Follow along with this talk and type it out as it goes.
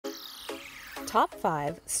Top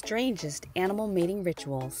 5 Strangest Animal Mating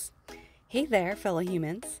Rituals. Hey there, fellow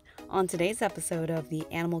humans. On today's episode of the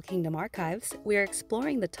Animal Kingdom Archives, we are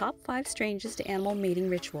exploring the top 5 strangest animal mating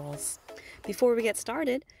rituals. Before we get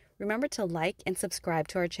started, remember to like and subscribe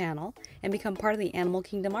to our channel and become part of the Animal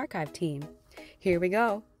Kingdom Archive team. Here we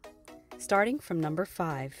go. Starting from number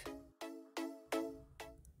 5.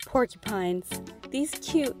 Porcupines. These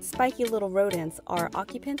cute, spiky little rodents are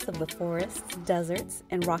occupants of the forests, deserts,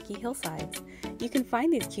 and rocky hillsides. You can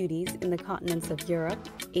find these cuties in the continents of Europe,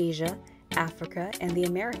 Asia, Africa, and the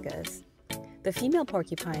Americas. The female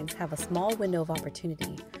porcupines have a small window of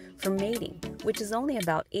opportunity for mating, which is only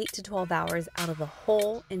about 8 to 12 hours out of the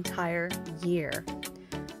whole entire year.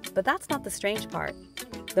 But that's not the strange part.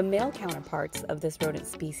 The male counterparts of this rodent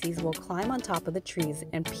species will climb on top of the trees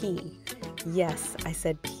and pee. Yes, I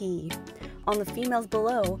said pee. On the females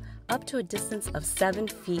below, up to a distance of 7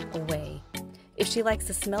 feet away. If she likes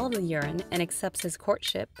the smell of the urine and accepts his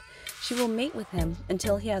courtship, she will mate with him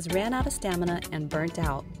until he has ran out of stamina and burnt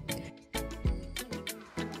out.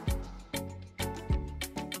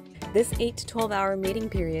 This 8 to 12 hour mating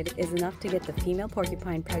period is enough to get the female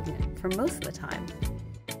porcupine pregnant for most of the time.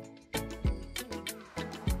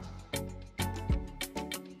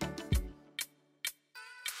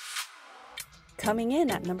 Coming in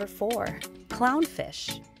at number 4,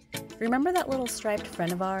 clownfish. Remember that little striped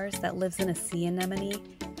friend of ours that lives in a sea anemone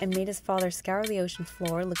and made his father scour the ocean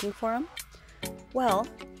floor looking for him? Well,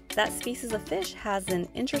 that species of fish has an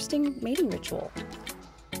interesting mating ritual.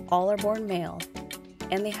 All are born male,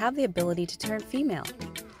 and they have the ability to turn female.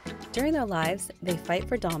 During their lives, they fight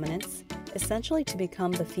for dominance, essentially to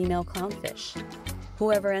become the female clownfish.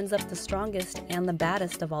 Whoever ends up the strongest and the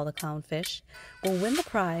baddest of all the clownfish will win the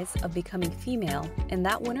prize of becoming female, and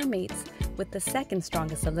that winner mates with the second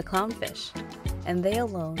strongest of the clownfish, and they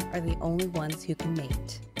alone are the only ones who can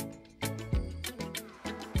mate.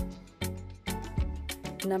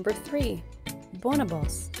 Number 3,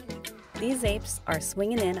 bonobos. These apes are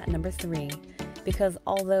swinging in at number 3 because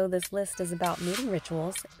although this list is about mating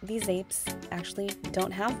rituals, these apes actually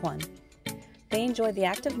don't have one. They enjoy the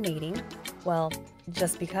act of mating, well,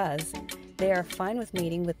 just because. They are fine with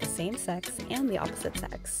mating with the same sex and the opposite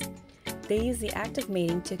sex. They use the act of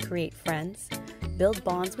mating to create friends, build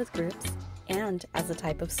bonds with groups, and as a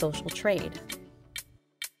type of social trade.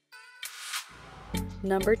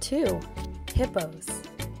 Number 2, hippos.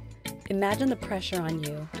 Imagine the pressure on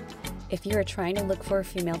you if you are trying to look for a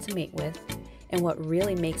female to mate with, and what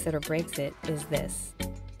really makes it or breaks it is this: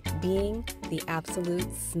 being the absolute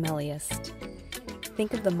smelliest.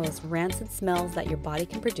 Think of the most rancid smells that your body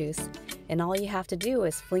can produce, and all you have to do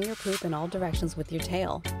is fling your poop in all directions with your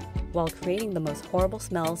tail, while creating the most horrible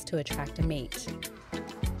smells to attract a mate.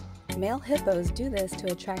 Male hippos do this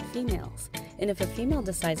to attract females, and if a female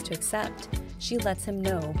decides to accept, she lets him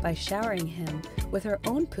know by showering him with her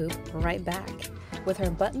own poop right back. With her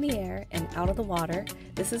butt in the air and out of the water,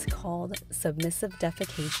 this is called submissive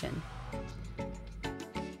defecation.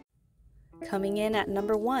 Coming in at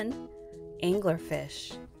number 1,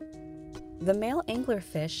 anglerfish. The male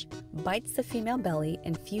anglerfish bites the female belly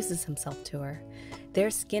and fuses himself to her. Their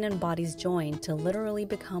skin and bodies join to literally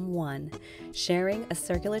become one, sharing a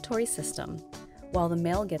circulatory system, while the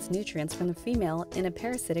male gets nutrients from the female in a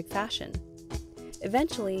parasitic fashion.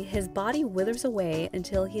 Eventually, his body withers away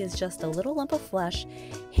until he is just a little lump of flesh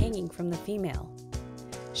hanging from the female.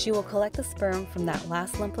 She will collect the sperm from that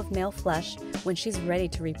last lump of male flesh when she's ready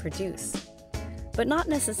to reproduce. But not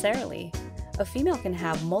necessarily. A female can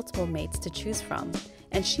have multiple mates to choose from,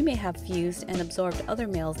 and she may have fused and absorbed other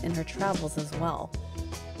males in her travels as well.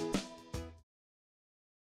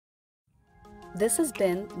 This has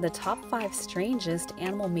been the top 5 strangest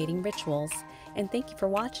animal mating rituals, and thank you for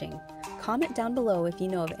watching. Comment down below if you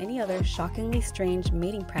know of any other shockingly strange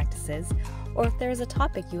mating practices, or if there is a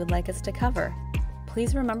topic you would like us to cover.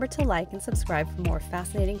 Please remember to like and subscribe for more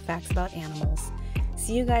fascinating facts about animals.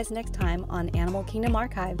 See you guys next time on Animal Kingdom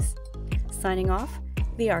Archives. Signing off,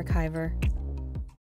 the Archiver.